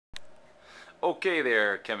Okay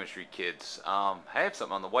there, chemistry kids. I have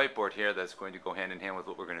something on the whiteboard here that's going to go hand in hand with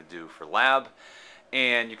what we're going to do for lab.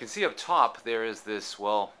 And you can see up top there is this,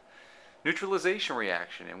 well, neutralization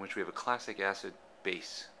reaction in which we have a classic acid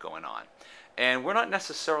base going on. And we're not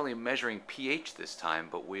necessarily measuring pH this time,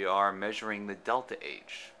 but we are measuring the delta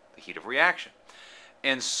H, the heat of reaction.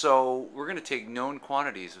 And so we're going to take known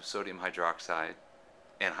quantities of sodium hydroxide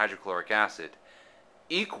and hydrochloric acid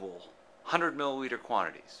equal 100 milliliter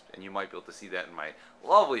quantities, and you might be able to see that in my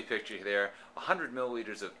lovely picture there. 100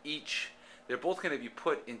 milliliters of each. They're both going to be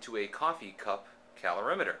put into a coffee cup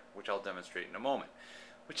calorimeter, which I'll demonstrate in a moment,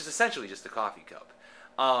 which is essentially just a coffee cup.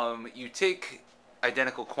 You take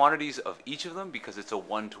identical quantities of each of them because it's a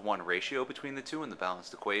 1-to-1 ratio between the two in the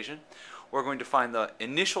balanced equation. We're going to find the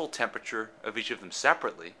initial temperature of each of them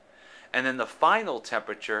separately, and then the final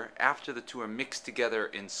temperature after the two are mixed together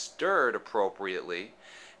and stirred appropriately.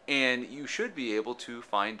 And you should be able to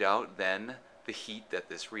find out then the heat that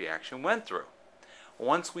this reaction went through.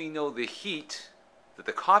 Once we know the heat that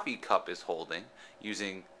the coffee cup is holding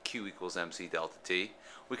using Q equals mc delta T,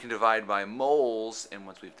 we can divide by moles, and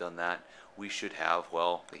once we've done that, we should have,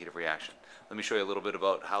 well, the heat of reaction. Let me show you a little bit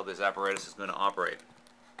about how this apparatus is going to operate.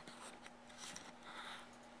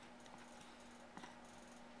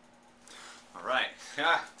 All right,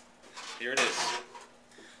 here it is.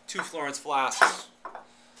 2 Florence flasks,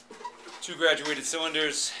 2 graduated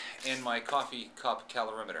cylinders, and my coffee cup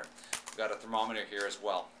calorimeter. I've got a thermometer here as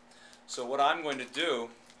well. So what I'm going to do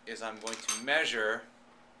is I'm going to measure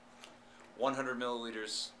 100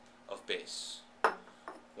 milliliters of base,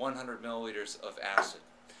 100 milliliters of acid.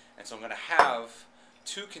 And so I'm going to have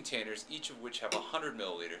 2 containers, each of which have 100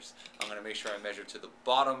 milliliters. I'm going to make sure I measure to the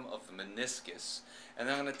bottom of the meniscus. And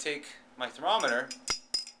then I'm going to take my thermometer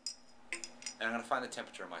and I'm going to find the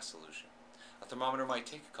temperature of my solution. A thermometer might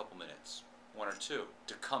take a couple minutes, 1 or 2,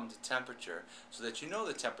 to come to temperature so that you know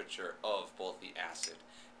the temperature of both the acid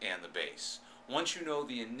and the base. Once you know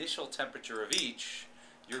the initial temperature of each,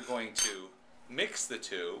 you're going to mix the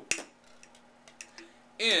two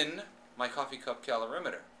in my coffee cup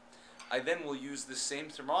calorimeter. I then will use this same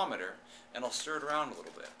thermometer and I'll stir it around a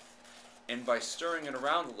little bit. And by stirring it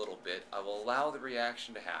around a little bit, I will allow the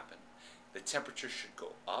reaction to happen. The temperature should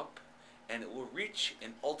go up, and it will reach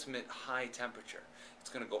an ultimate high temperature. It's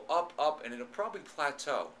going to go up, up, and it'll probably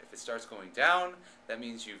plateau. If it starts going down, that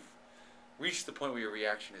means you've reached the point where your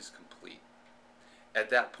reaction is complete. At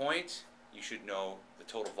that point, you should know the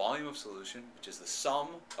total volume of solution, which is the sum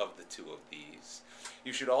of the two of these.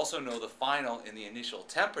 You should also know the final and the initial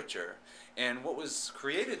temperature, and what was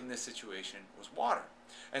created in this situation was water.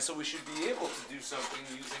 And so we should be able to do something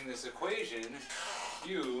using this equation,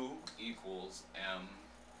 Q equals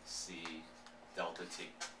mc delta T.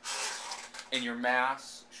 And your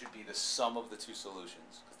mass should be the sum of the two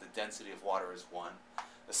solutions, because the density of water is 1.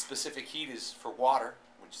 The specific heat is for water,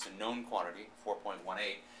 which is a known quantity, 4.18,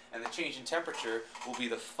 and the change in temperature will be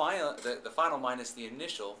the final minus the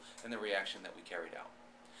initial in the reaction that we carried out.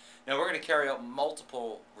 Now we're going to carry out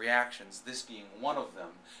multiple reactions, this being one of them.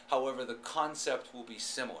 However, the concept will be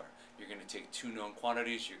similar. You're going to take 2 known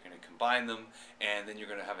quantities, you're going to combine them, and then you're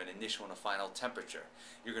going to have an initial and a final temperature.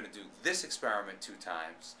 You're going to do this experiment 2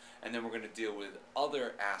 times, and then we're going to deal with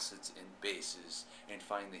other acids and bases and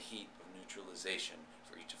find the heat of neutralization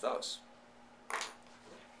for each of those.